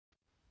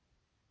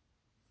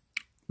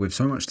with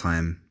so much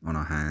time on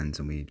our hands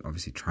and we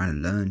obviously trying to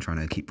learn, trying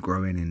to keep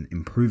growing and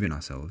improving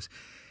ourselves,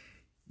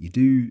 you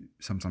do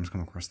sometimes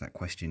come across that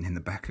question in the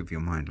back of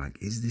your mind, like,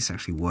 is this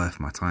actually worth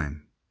my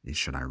time?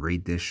 Should I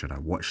read this? Should I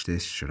watch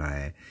this? Should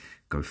I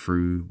go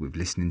through with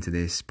listening to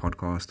this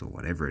podcast or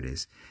whatever it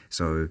is?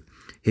 So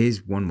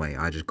here's one way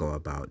I just go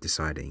about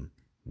deciding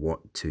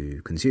what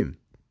to consume.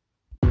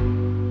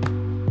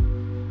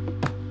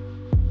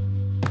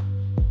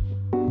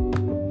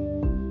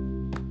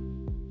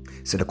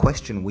 So the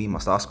question we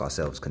must ask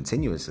ourselves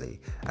continuously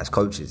as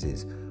coaches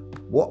is,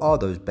 what are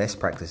those best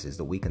practices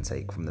that we can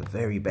take from the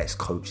very best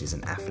coaches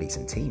and athletes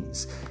and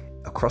teams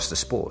across the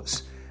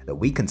sports that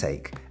we can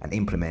take and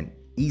implement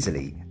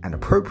easily and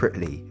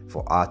appropriately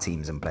for our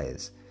teams and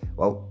players?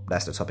 Well,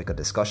 that's the topic of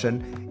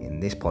discussion in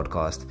this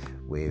podcast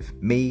with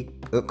me,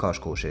 Utkarsh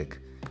Kaushik,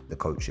 the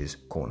Coach's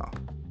Corner.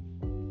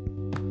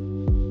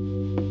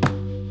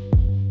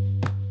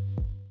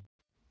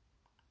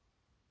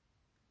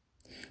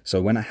 So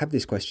when I have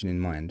this question in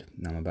mind,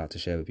 I'm about to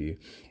share with you,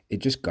 it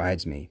just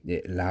guides me.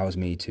 It allows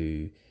me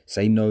to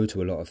say no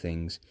to a lot of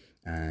things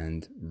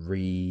and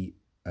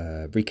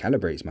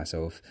recalibrates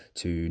myself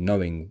to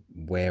knowing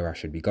where I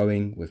should be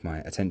going with my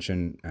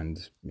attention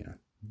and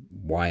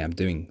why I'm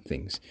doing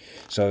things.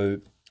 So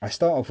I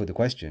start off with the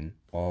question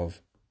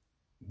of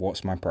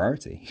what's my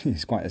priority?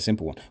 It's quite a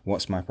simple one.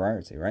 What's my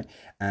priority, right?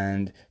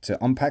 And to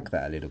unpack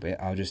that a little bit,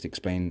 I'll just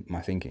explain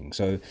my thinking.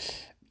 So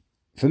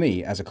for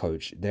me, as a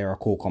coach, there are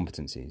core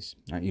competencies,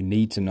 right? You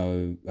need to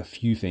know a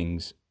few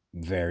things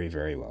very,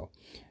 very well,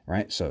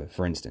 right? So,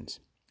 for instance,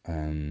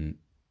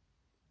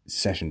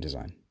 session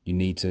design. You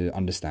need to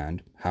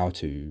understand how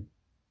to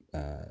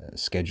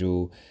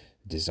schedule,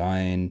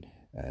 design,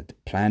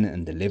 plan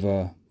and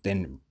deliver,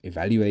 then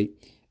evaluate.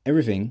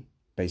 Everything,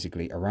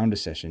 basically, around a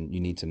session, you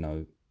need to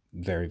know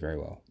very, very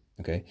well,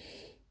 okay?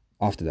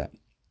 After that,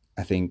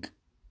 I think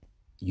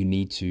you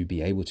need to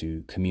be able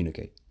to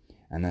communicate,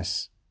 and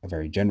that's a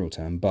very general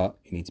term, but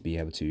you need to be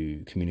able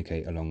to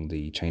communicate along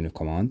the chain of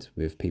command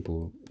with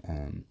people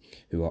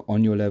who are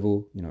on your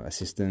level,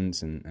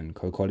 assistants and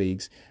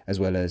co-colleagues, as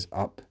well as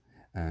up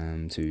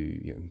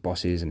to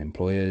bosses and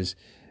employers,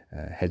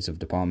 heads of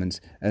departments,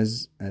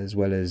 as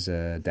well as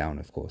down,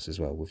 of course, as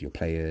well with your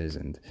players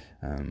and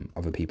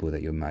other people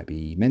that you might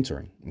be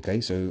mentoring.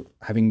 Okay, so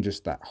having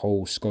just that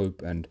whole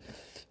scope and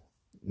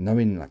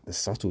knowing like the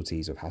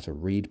subtleties of how to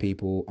read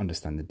people,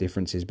 understand the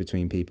differences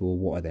between people,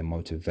 what are their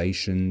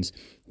motivations,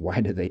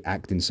 why do they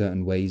act in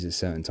certain ways at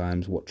certain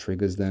times, what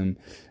triggers them,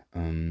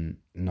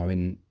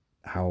 knowing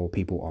how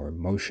people are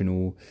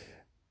emotional,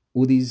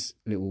 all these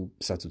little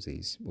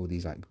subtleties, all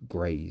these like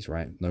grays,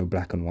 right? No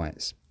black and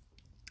whites.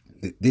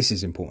 This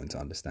is important to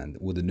understand,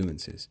 all the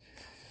nuances.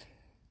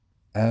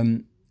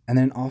 And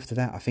then after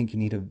that, I think you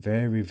need a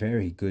very,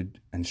 very good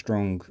and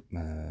strong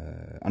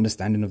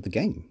understanding of the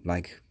game,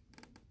 like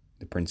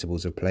the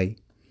principles of play,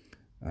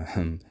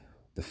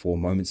 the 4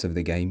 moments of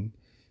the game,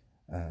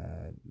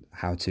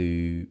 how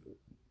to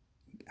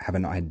have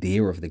an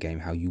idea of the game,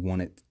 how you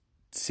want to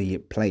see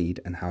it played,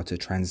 and how to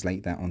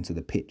translate that onto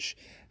the pitch,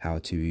 how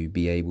to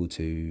be able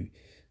to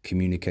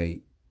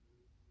communicate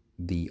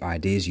the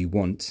ideas you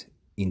want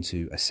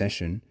into a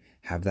session,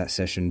 have that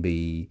session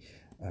be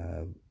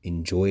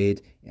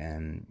enjoyed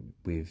and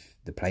with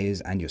the players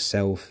and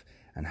yourself,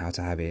 and how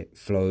to have it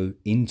flow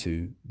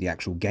into the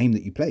actual game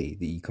that you play,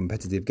 the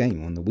competitive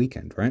game on the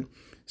weekend, right?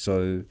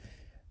 So,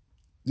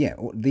 yeah,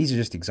 these are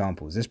just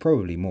examples. There's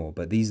probably more,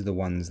 but these are the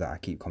ones that I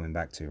keep coming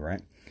back to,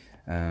 right?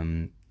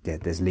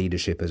 There's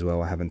leadership as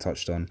well I haven't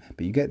touched on,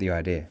 but you get the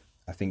idea.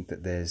 I think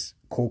that there's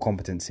core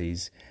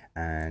competencies,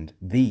 and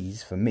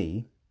these, for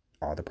me,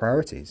 are the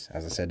priorities.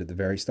 As I said at the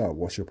very start,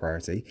 what's your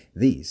priority?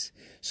 These.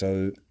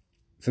 So,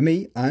 for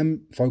me,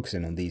 I'm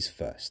focusing on these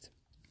first.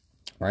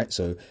 Right,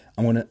 so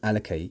I want to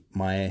allocate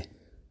my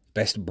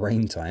best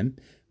brain time,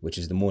 which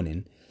is the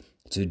morning,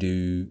 to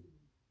do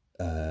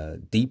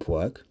deep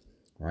work,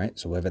 right?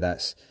 So whether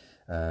that's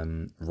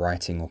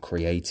writing or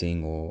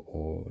creating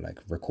or like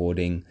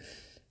recording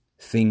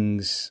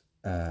things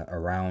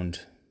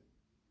around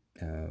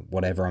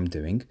whatever I'm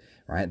doing,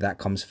 right? That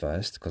comes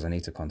first because I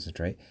need to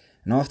concentrate.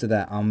 And after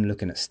that, I'm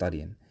looking at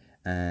studying.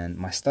 And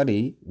my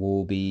study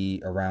will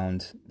be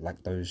around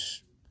like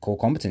those core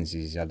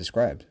competencies I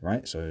described,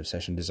 right? So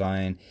session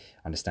design,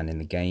 understanding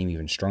the game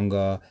even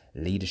stronger,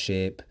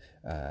 leadership,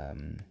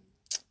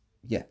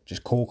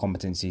 just core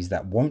competencies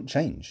that won't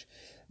change.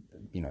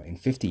 In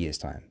 50 years'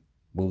 time,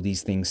 will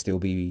these things still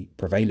be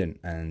prevalent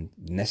and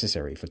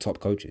necessary for top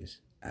coaches?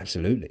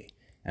 Absolutely.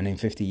 And in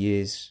 50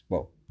 years,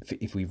 well,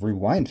 if we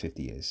rewind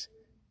 50 years,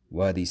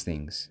 were these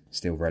things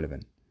still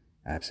relevant?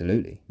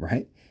 Absolutely,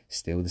 right?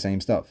 Still the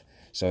same stuff.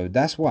 So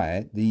that's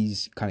why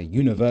these kind of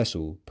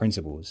universal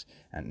principles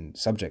and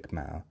subject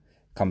matter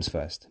comes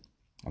first,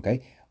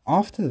 okay?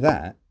 After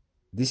that,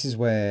 this is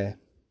where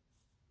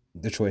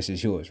the choice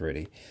is yours,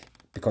 really.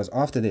 Because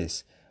after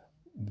this,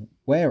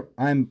 where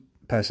I'm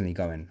personally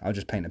going, I'll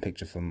just paint a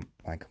picture from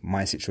like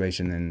my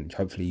situation and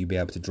hopefully you'll be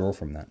able to draw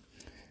from that.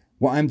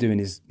 What I'm doing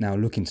is now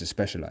looking to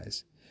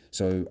specialize.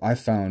 So I've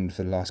found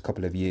for the last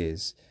couple of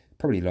years,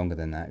 probably longer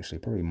than that actually,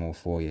 probably more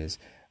 4 years,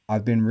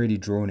 I've been really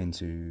drawn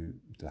into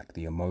like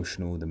the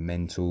emotional, the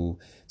mental,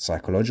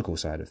 psychological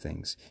side of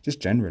things, just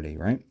generally,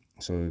 right?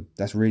 So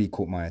that's really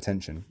caught my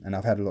attention, and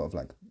I've had a lot of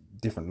like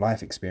different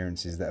life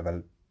experiences that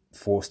have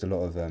forced a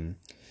lot of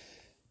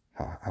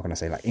how can I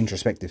say, like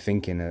introspective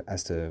thinking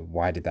as to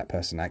why did that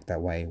person act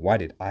that way? Why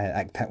did I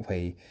act that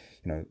way?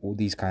 You know, all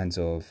these kinds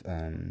of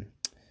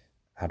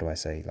how do I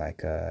say,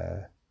 like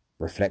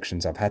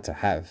reflections I've had to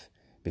have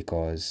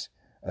because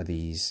of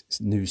these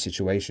new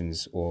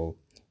situations, or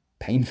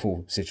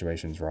painful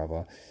situations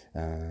rather,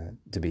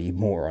 to be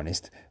more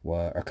honest,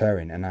 were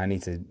occurring, and I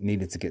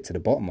needed to get to the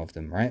bottom of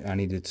them, right? I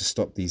needed to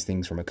stop these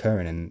things from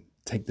occurring and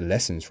take the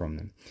lessons from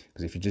them.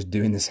 Because if you're just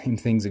doing the same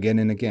things again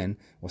and again,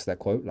 what's that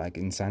quote? Like,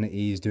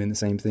 insanity is doing the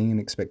same thing and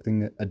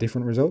expecting a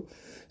different result.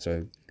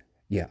 So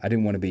yeah, I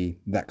didn't want to be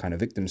that kind of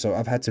victim. So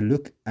I've had to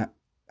look at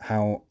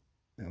how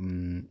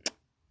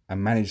I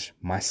manage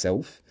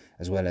myself,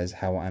 as well as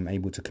how I'm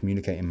able to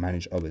communicate and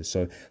manage others.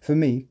 So for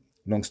me,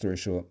 long story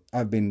short,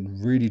 I've been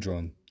really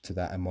drawn to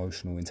that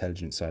emotional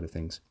intelligence side of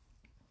things,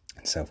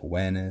 and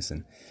self-awareness,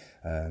 and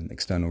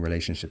external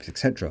relationships,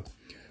 etc.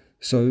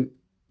 So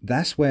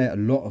that's where a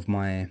lot of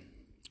my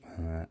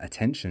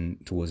attention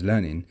towards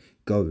learning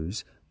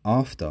goes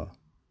after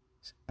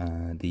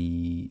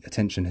the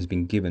attention has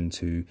been given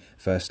to,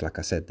 first, like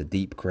I said, the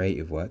deep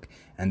creative work,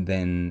 and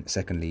then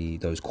secondly,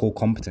 those core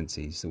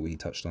competencies that we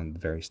touched on at the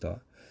very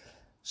start.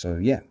 So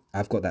yeah,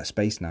 I've got that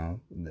space now,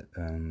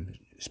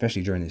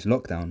 especially during this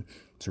lockdown,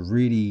 to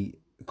really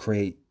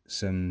create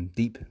some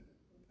deep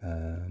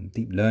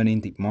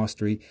learning, deep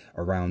mastery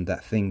around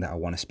that thing that I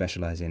want to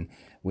specialize in,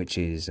 which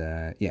is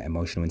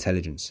emotional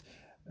intelligence,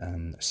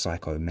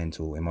 psycho,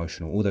 mental,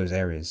 emotional, all those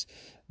areas.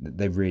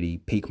 They really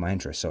pique my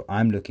interest. So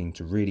I'm looking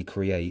to really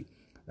create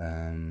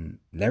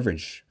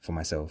leverage for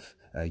myself,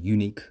 a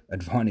unique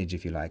advantage,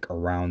 if you like,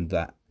 around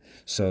that.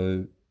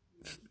 So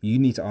you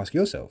need to ask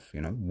yourself,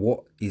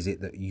 what is it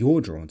that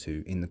you're drawn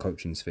to in the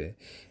coaching sphere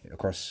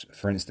across,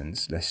 for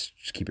instance, let's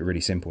just keep it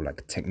really simple,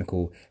 like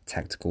technical,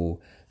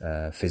 tactical,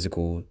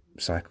 physical,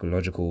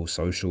 psychological,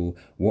 social.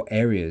 What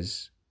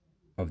areas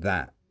of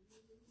that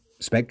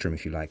spectrum,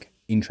 if you like,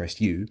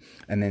 interest you,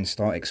 and then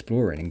start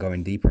exploring and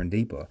going deeper and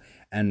deeper.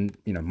 And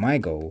my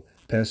goal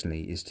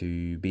personally is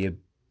to be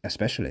a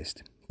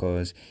specialist,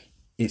 because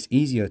it's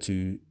easier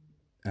to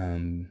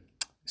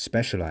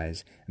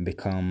specialize and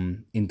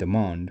become in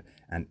demand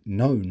and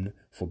known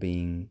for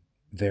being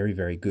very,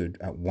 very good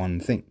at one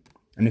thing.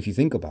 And if you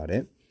think about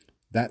it,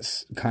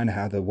 that's kind of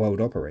how the world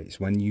operates.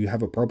 When you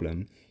have a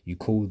problem, you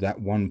call that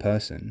one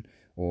person,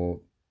 or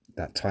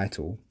that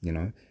title,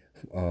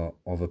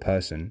 of a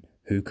person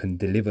who can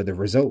deliver the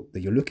result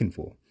that you're looking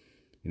for.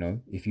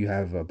 If you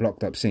have a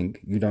blocked up sink,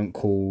 you don't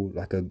call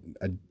like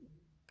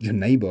your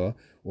neighbor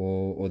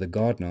or the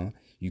gardener.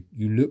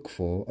 You look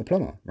for a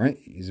plumber, right?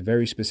 It's a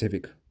very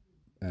specific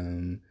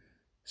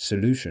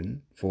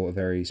solution for a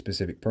very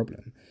specific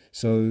problem.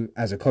 So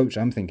as a coach,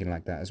 I'm thinking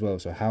like that as well.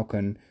 So how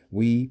can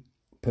we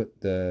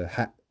put the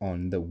hat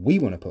on that we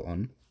want to put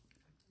on,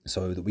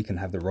 so that we can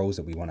have the roles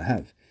that we want to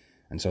have?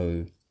 And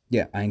so,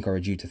 yeah, I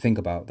encourage you to think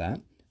about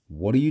that.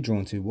 What are you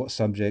drawn to? What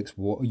subjects?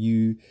 What are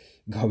you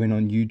going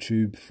on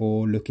YouTube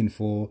for, looking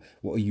for?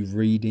 What are you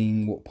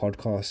reading? What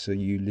podcasts are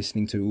you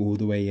listening to all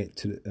the way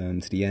to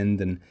the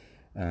end?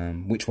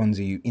 And which ones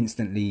are you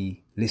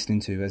instantly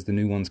listening to as the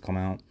new ones come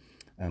out?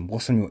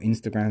 What's on your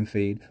Instagram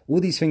feed? All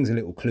these things are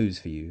little clues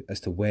for you as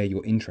to where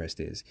your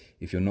interest is,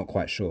 if you're not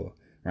quite sure,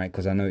 right?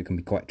 Because I know it can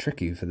be quite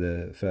tricky for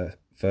the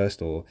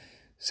first or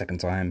second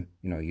time,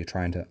 you're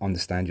trying to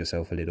understand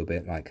yourself a little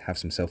bit, like have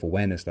some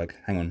self-awareness, like,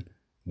 hang on,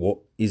 what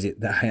is it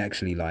that I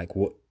actually like?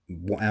 What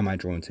am I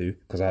drawn to?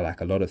 Because I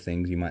like a lot of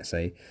things, you might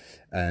say,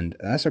 and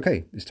that's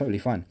okay. It's totally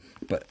fine.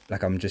 But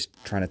like I'm just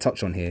trying to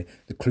touch on here,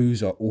 the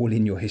clues are all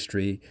in your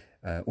history,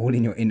 all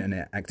in your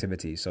internet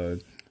activity. So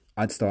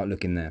I'd start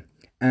looking there.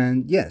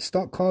 And yeah,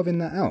 start carving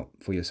that out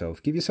for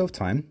yourself. Give yourself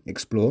time,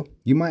 explore.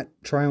 You might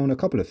try on a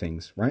couple of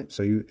things, right?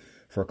 So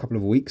for a couple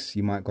of weeks,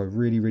 you might go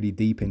really, really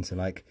deep into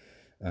like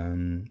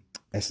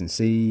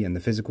S&C and the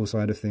physical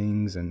side of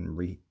things,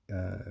 and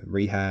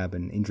rehab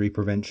and injury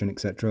prevention,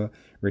 etc.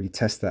 Really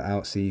test that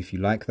out, see if you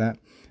like that.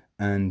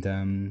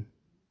 And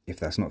if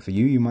that's not for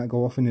you, you might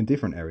go off in a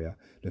different area,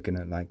 looking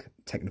at like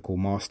technical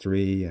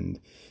mastery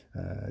and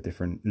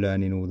different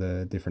learning, all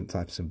the different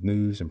types of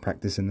moves and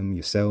practicing them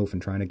yourself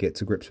and trying to get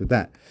to grips with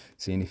that,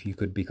 seeing if you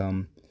could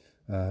become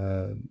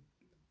a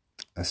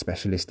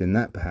specialist in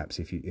that, perhaps,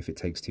 if it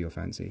takes to your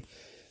fancy.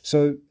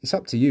 So it's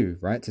up to you,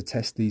 right, to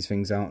test these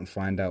things out and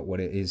find out what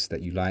it is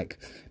that you like.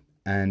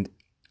 And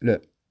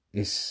look,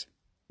 there's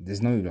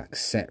no like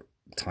set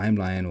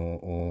timeline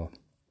or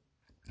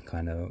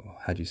kind of,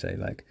 how do you say,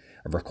 like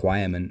a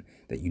requirement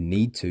that you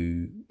need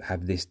to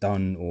have this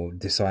done or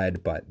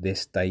decide by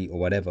this date or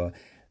whatever.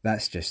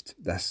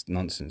 That's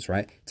nonsense,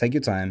 right? Take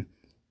your time,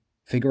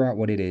 figure out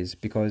what it is,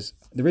 because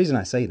the reason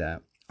I say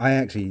that, I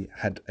actually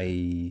had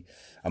a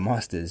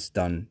master's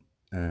done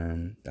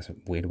That's a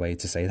weird way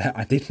to say that.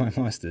 I did my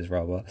master's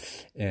rather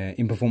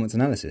in performance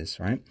analysis,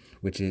 right?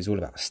 Which is all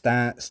about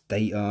stats,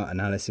 data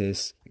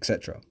analysis,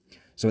 etc.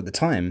 So at the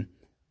time,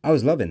 I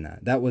was loving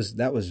that. That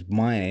was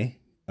my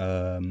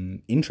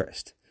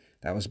interest.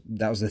 That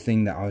was the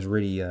thing that I was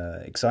really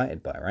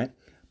excited by, right?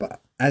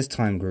 But as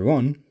time grew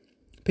on,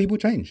 people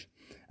change,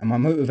 and my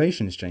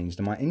motivations changed,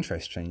 and my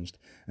interests changed,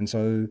 and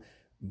so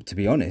to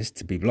be honest,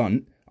 to be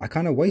blunt, I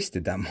kind of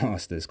wasted that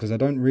master's because I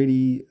don't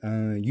really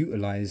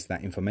utilize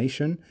that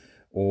information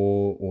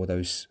or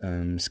those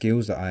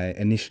skills that I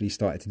initially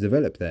started to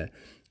develop there.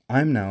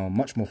 I'm now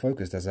much more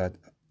focused, as I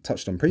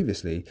touched on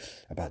previously,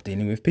 about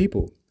dealing with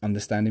people,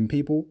 understanding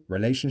people,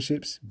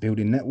 relationships,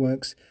 building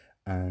networks,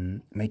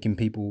 making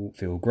people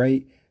feel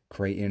great,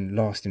 creating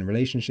lasting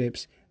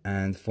relationships,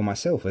 and for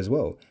myself as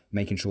well,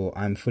 making sure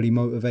I'm fully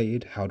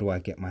motivated. How do I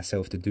get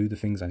myself to do the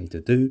things I need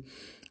to do?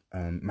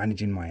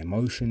 Managing my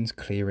emotions,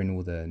 clearing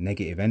all the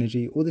negative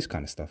energy, all this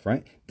kind of stuff,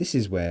 right? This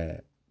is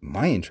where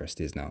my interest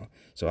is now.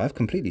 So I've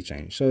completely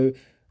changed. So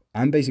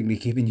I'm basically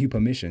giving you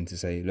permission to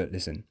say, look,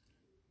 listen,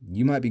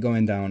 you might be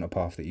going down a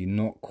path that you're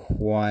not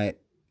quite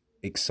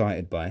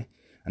excited by,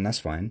 and that's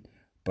fine,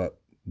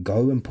 but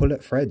go and pull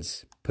at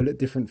threads. Pull at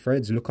different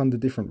threads, look under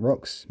different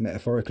rocks,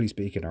 metaphorically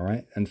speaking, all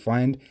right? And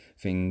find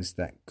things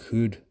that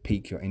could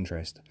pique your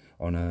interest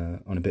on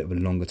a bit of a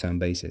longer term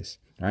basis,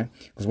 right?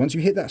 Because once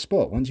you hit that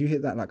spot, once you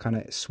hit that like kind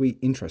of sweet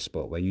interest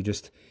spot where you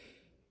just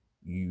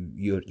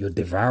you're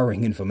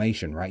devouring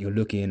information, right? You're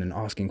looking and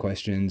asking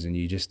questions, and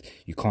you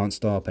can't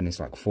stop, and it's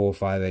like 4 or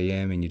 5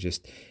 a.m.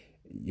 and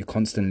you're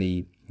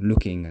constantly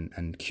looking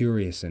and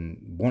curious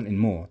and wanting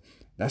more.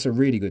 That's a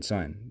really good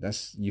sign.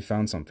 That's you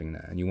found something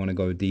there, and you want to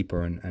go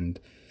deeper and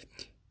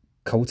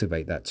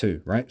cultivate that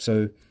too, right?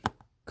 So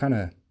kind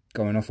of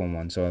going off on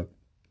one, so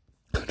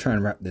I'll try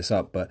and wrap this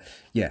up, but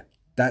yeah,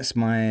 that's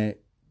my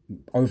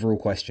overall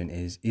question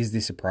is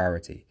this a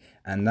priority?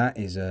 And that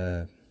is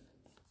a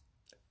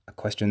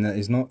question that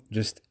is not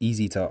just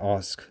easy to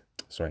answer,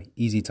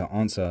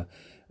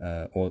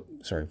 let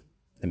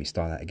me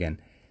start that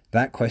again.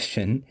 That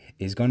question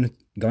is going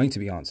to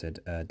be answered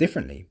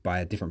differently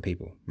by different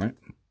people, right?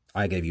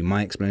 I gave you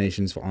my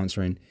explanations for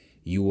answering.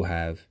 You will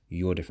have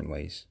your different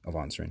ways of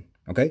answering.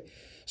 Okay,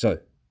 so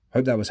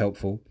hope that was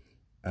helpful.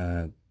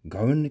 Go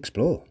and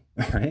explore.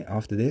 All right,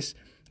 after this,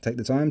 take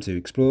the time to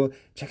explore.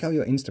 Check out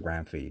your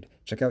Instagram feed.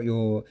 Check out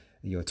your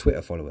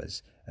Twitter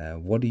followers.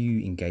 What do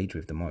you engage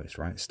with the most?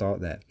 Right, start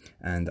there,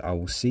 and I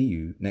will see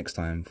you next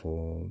time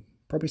for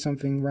probably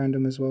something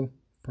random as well.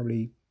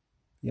 Probably,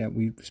 yeah.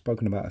 We've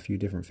spoken about a few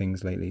different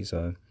things lately,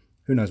 so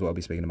who knows what I'll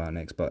be speaking about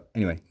next. But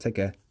anyway, take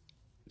care.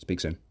 Speak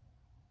soon.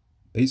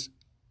 Peace.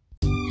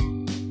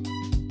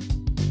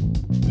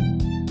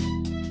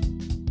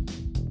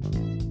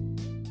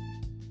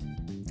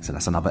 So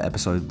that's another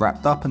episode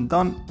wrapped up and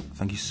done.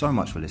 Thank you so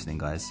much for listening,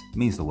 guys. It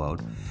means the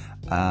world.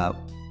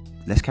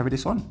 Let's carry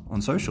this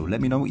on social.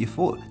 Let me know what you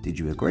thought. Did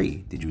you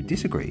agree? Did you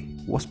disagree?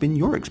 What's been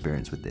your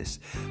experience with this?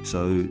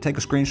 So take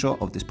a screenshot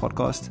of this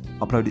podcast,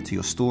 upload it to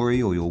your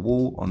story or your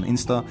wall on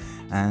Insta,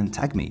 and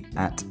tag me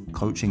at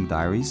Coaching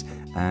Diaries.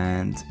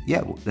 And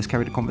yeah, let's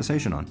carry the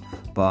conversation on.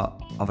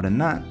 But other than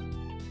that,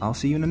 I'll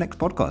see you in the next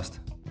podcast.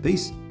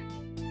 Peace.